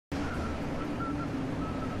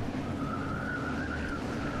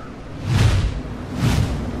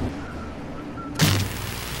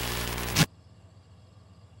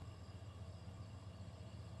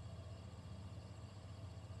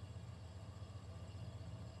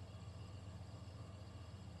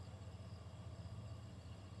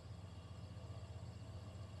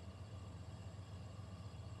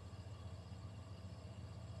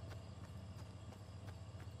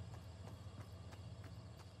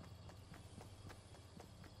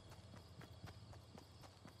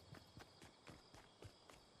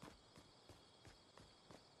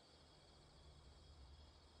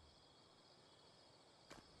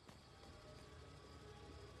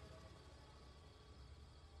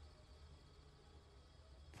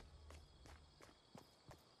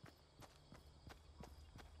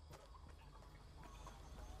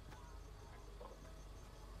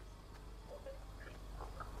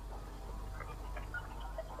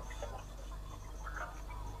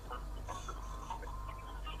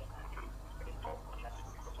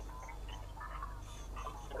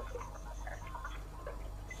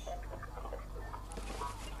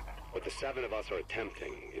the 7 of us are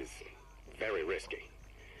attempting is very risky.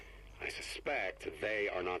 I suspect they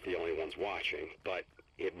are not the only ones watching, but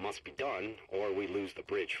it must be done or we lose the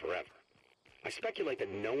bridge forever. I speculate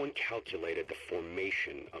that no one calculated the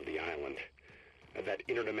formation of the island, that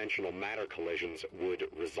interdimensional matter collisions would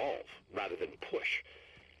resolve rather than push.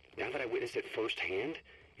 Now that I witnessed it firsthand,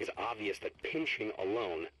 it's obvious that pinching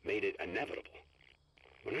alone made it inevitable.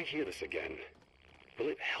 When I hear this again, will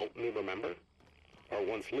it help me remember? Or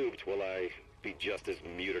once looped, will I be just as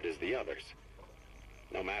muted as the others?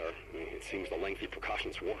 No matter, it seems the lengthy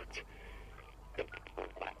precautions worked. The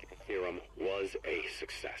theorem was a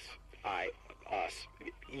success.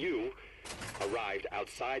 You arrived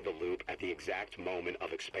outside the loop at the exact moment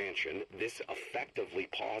of expansion. This effectively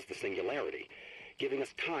paused the singularity, giving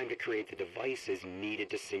us time to create the devices needed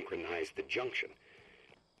to synchronize the junction.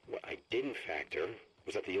 What I didn't factor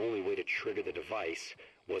was that the only way to trigger the device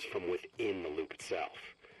was from within the loop itself.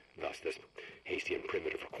 Thus this hasty and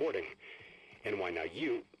primitive recording, and why now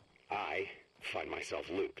I find myself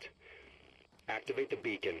looped. Activate the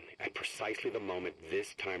beacon at precisely the moment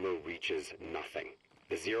this timer reaches nothing.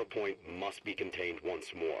 The 0 point must be contained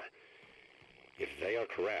once more. If they are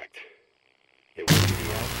correct, it will be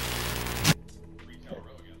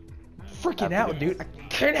freaking out, dude. I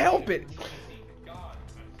can't help it.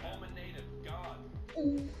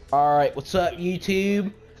 Alright, what's up,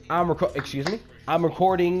 YouTube? I'm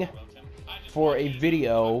recording for a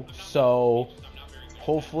video, so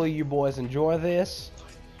hopefully you boys enjoy this.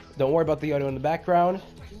 Don't worry about the audio in the background.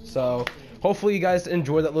 So hopefully you guys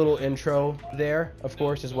enjoy that little intro there, of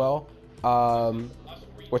course, as well,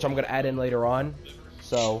 which I'm gonna add in later on.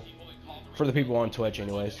 So for the people on Twitch,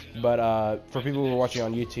 anyways, but for people who are watching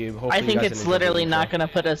on YouTube, hopefully I think it's literally not gonna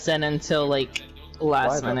put us in until like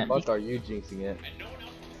last minute. Why the fuck are you jinxing it?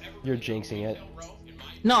 You're jinxing it.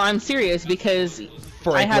 No, I'm serious because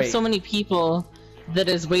I have so many people that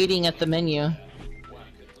is waiting at the menu.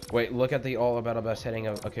 Wait, look at the all about a best heading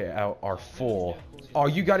of are full. Oh,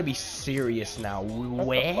 you gotta be serious now.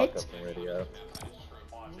 What?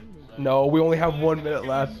 No, we only have 1 minute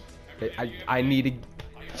left. I need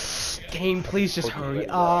to. Game, please just hurry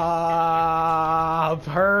up.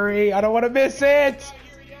 Hurry, I don't want to miss it.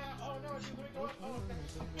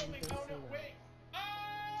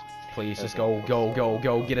 Please just go. Get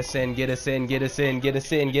us in.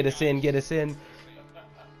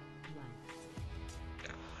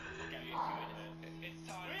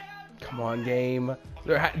 Come on, game.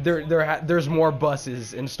 There's more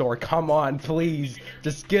buses in store. Come on, please.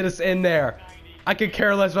 Just get us in there. I could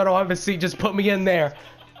care less if I don't have a seat. Just put me in there.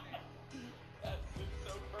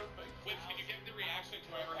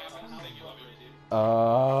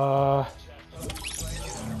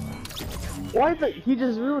 Why he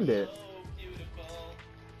just ruined it?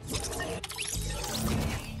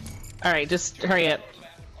 Alright, just hurry up.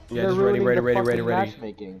 Yeah, just ready.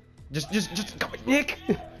 Matchmaking. Just come, Nick.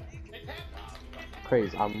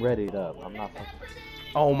 Praise, I'm readied up. I'm not fucking.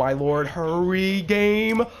 Oh my lord, hurry,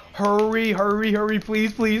 game. Hurry,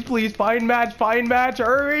 please. Find match,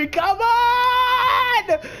 hurry, come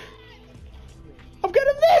on! I'm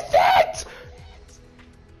gonna miss it!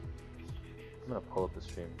 I'm gonna pull up the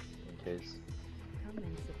stream in case.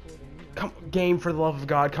 Come, game, for the love of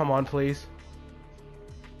God, come on, please.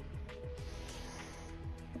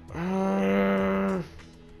 Come on.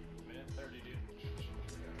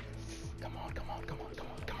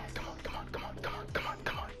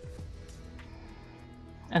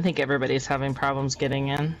 I think everybody's having problems getting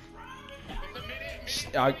in.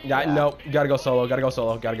 No, gotta go solo. Gotta go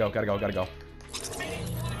solo,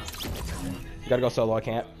 I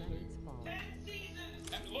can't.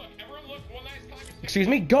 Excuse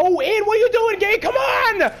me, go in! What are you doing, game? Come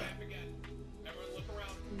on!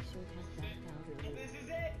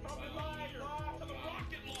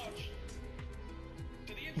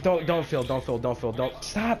 Don't fill. Don't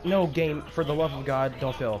stop. No, game, for the love of God,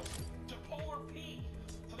 don't fill.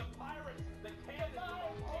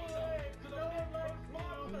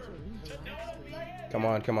 Come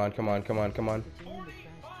on. Come on, please.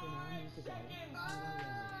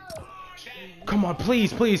 Come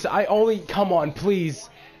on,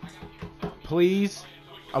 please.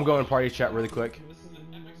 I'm going party chat really quick.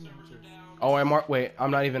 Oh, wait,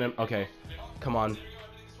 I'm not even in, okay. Come on.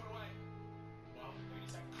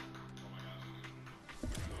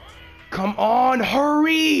 Come on,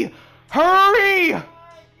 hurry!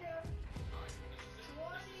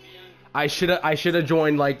 I should have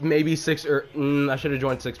joined like maybe I should have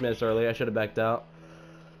joined 6 minutes early. I should have backed out.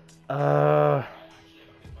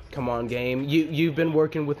 Come on, game. You've been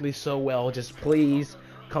working with me so well. Just please,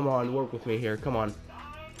 come on, work with me here. Come on.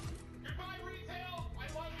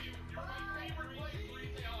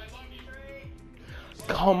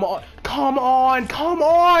 Come on, come on, come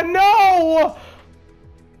on, no!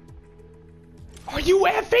 Are you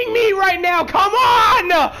effing me right now? Come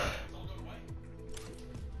on!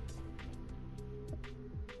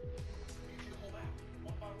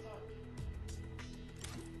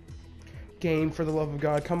 Game, for the love of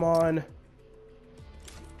God, come on.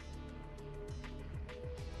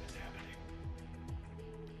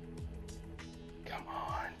 Come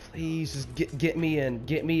on, please, just get me in,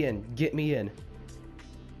 get me in, get me in.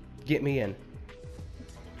 Get me in.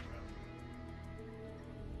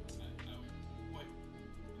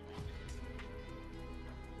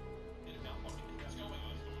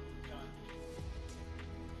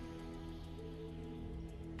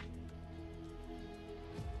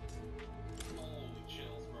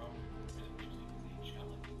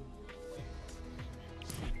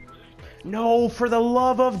 No, for the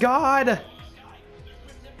love of God!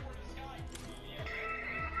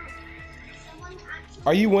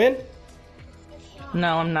 Are you in?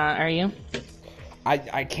 No, I'm not. Are you?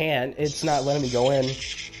 I can't. It's not letting me go in.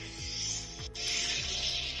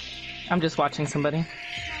 I'm just watching somebody.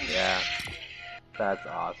 Yeah. That's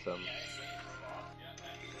awesome.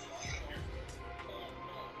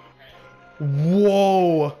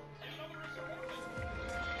 Whoa!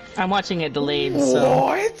 I'm watching it delayed, so...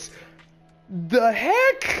 What? The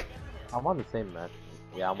heck? I'm on the same match.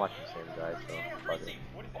 Yeah, I'm watching the same guy, so fuck it.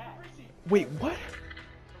 Wait, what?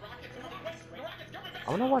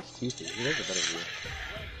 I'm gonna watch Tifu. He has a better view.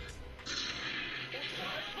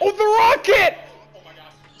 Oh, the rocket!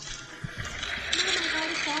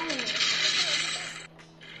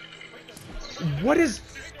 What is...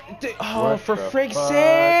 Oh, What for the frick's fuck?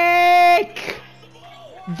 sake!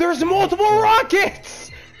 There's multiple rockets!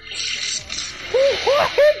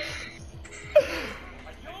 What?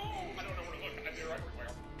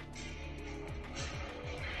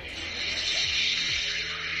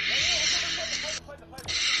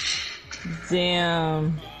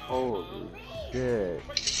 Damn. Holy shit.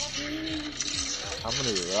 How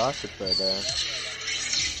many rockets are there?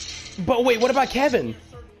 But wait, what about Kevin?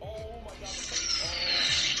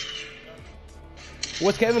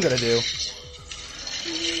 What's Kevin gonna do?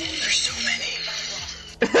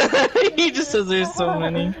 He just says there's so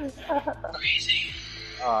many.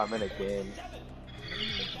 Oh, I'm in a game.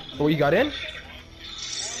 Oh, you got in?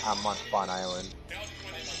 I'm on Spawn Island.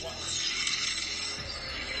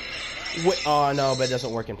 Wait, oh no, but it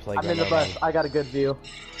doesn't work in Playground. I'm in the bus. I got a good view.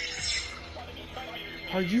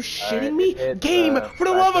 Are you shitting Alright, me? it's, Game, for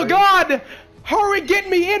the love of factory. God! Hurry, get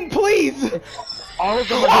me in, please! All of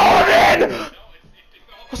them Come are on in!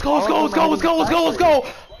 Let's go, let's go, let's go, let's go, let's go, let's go!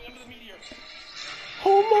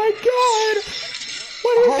 Oh my God!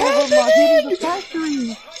 What is happening?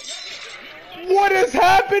 factory. What is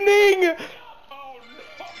happening?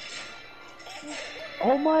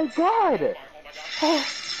 Oh my God!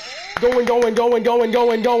 Going, going, going, going,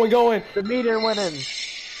 going, going, going. The meteor went in.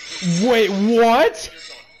 Wait, what?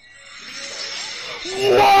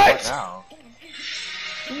 What? Now?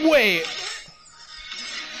 Wait.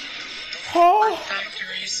 Huh?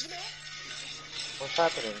 What's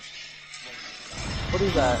happening? What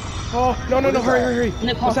is that? Oh, no, no, no, hurry, hurry, hurry.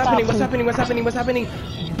 Nicole, What's happening? What's stop. happening? What's happening? What's happening?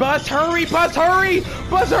 Bus, hurry! Bus, hurry!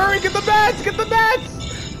 Bus, hurry! Get the bats! Get the bats!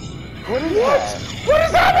 What is What? that? What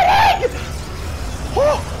is happening?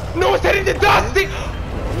 Oh, no, it's heading to Dusty!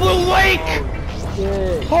 Blue Lake!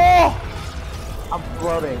 Shit. Oh! I'm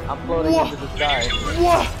floating. I'm floating Wha- into the sky.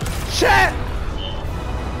 What? Chat!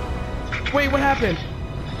 Wait, what happened?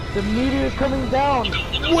 The meteor is coming down.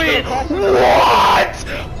 Wait, what?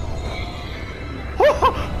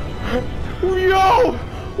 Yo!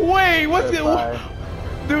 Wait, what's it?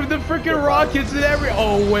 Dude, the freaking rockets and every.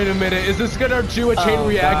 Oh, wait a minute. Is this gonna do a chain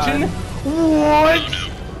reaction? What?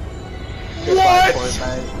 What?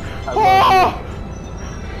 Oh!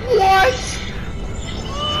 What?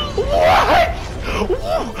 What?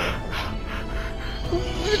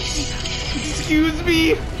 Excuse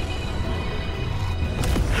me.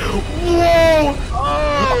 Whoa!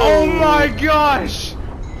 Oh my gosh!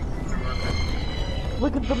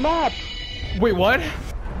 Look at the map. Wait, what?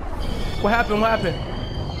 What happened? What happened?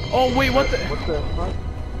 Oh wait, what the? What the fuck?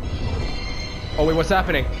 Oh wait, what's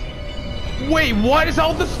happening? Wait, what? Is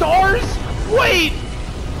all the stars? Wait!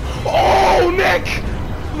 Oh, Nick!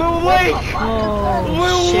 The lake! Oh,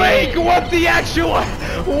 The shit. lake! What the actual?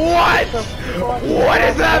 What? What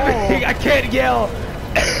is happening? I can't yell.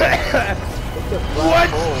 What?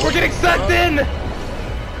 We're getting sucked in!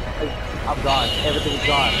 I'm gone. Everything's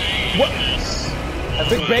gone. What?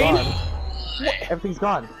 Big Bane? Gone. Everything's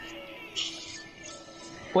gone.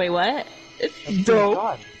 Wait, what? It's Everything's dope.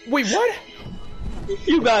 gone. Wait, what?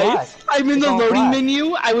 You guys, I'm in the all loading black.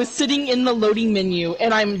 menu. I was sitting in the loading menu,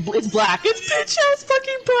 and it's black. It's bitch ass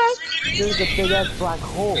fucking black. There's a big ass black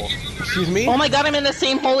hole. Excuse me? Oh my god, I'm in the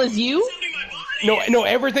same hole as you? No,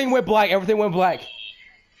 everything went black. Everything went black.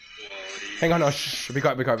 Hang on, no, shh. Be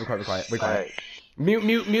quiet. Alright. Mute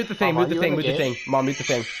the thing. Mom, Mute are the you in thing. Mute the the game? thing. Mom, mute the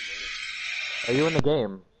thing. Are you in the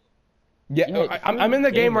game? Yeah, Yeah, I'm in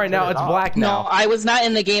the game right now. turn it It's off. black No, now. I was not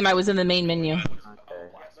in the game. I was in the main menu. Okay.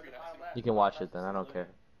 You can watch it then. I don't care.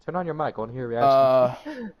 Turn on your mic. I want to hear your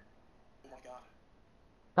reaction.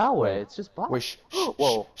 No way. It's just black. Wait, shh.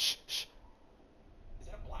 Whoa. Shh.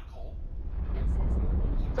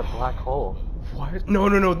 It's a black hole. What?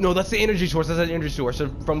 No. That's the energy source. That's the energy source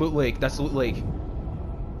from Loot Lake. That's Loot Lake.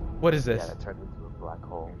 What is this? Yeah, it turned into a black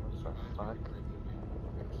hole. What the fuck?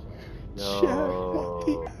 Shit, Yo.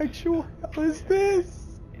 what the actual hell is this?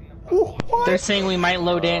 What? They're saying we might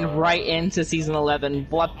load in right into season 11.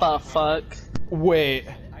 What the fuck? Wait.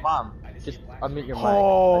 Mom, just unmute your mic.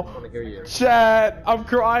 Oh. I just want to hear you. Chat, I'm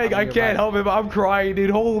crying. I Unmute your can't mic. help it, but I'm crying, dude.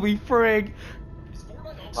 Holy frig.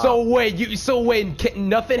 So wait,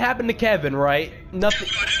 nothing happened to Kevin, right? Nothing.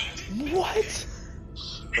 What? Is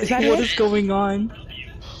that What it? is going on?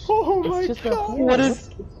 Oh my It's just a god. hole. What is-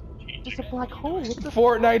 It's just a black hole. What the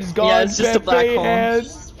Fortnite's gone. Yeah, it's just a black Pepe hole.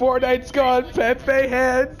 heads. Fortnite's gone. Pepe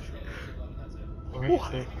heads.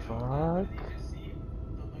 What the fuck?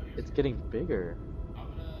 It's getting bigger.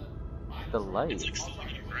 The light.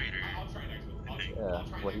 Yeah,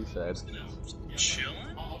 what he said.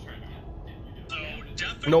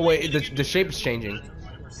 No way, the shape is changing.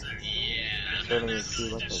 It's turning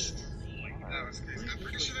into like a...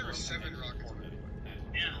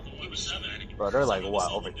 Bro, there are like,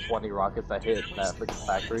 what, over 20 rockets that hit that freaking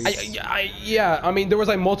factory? Yeah, I mean, there was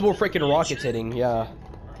like multiple freaking rockets hitting, yeah.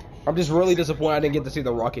 I'm just really disappointed I didn't get to see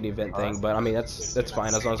the rocket event thing, but I mean, that's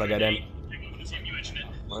fine as long as I get in.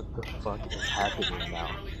 What the fuck is happening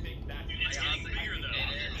now?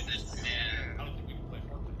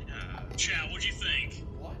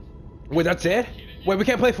 Wait, that's it? Wait, we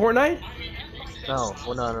can't play Fortnite? No,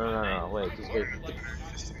 well, no, wait, just wait.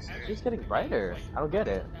 It's just getting brighter. I don't get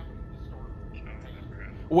it.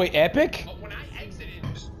 Wait, Epic?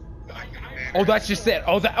 Oh, that's just it.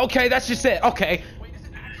 Oh, okay, that's just it. Okay.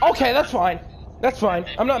 Okay, that's fine. That's fine.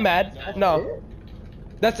 I'm not mad. No.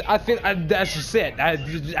 That's just it. That's just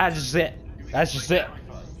it. That's just it.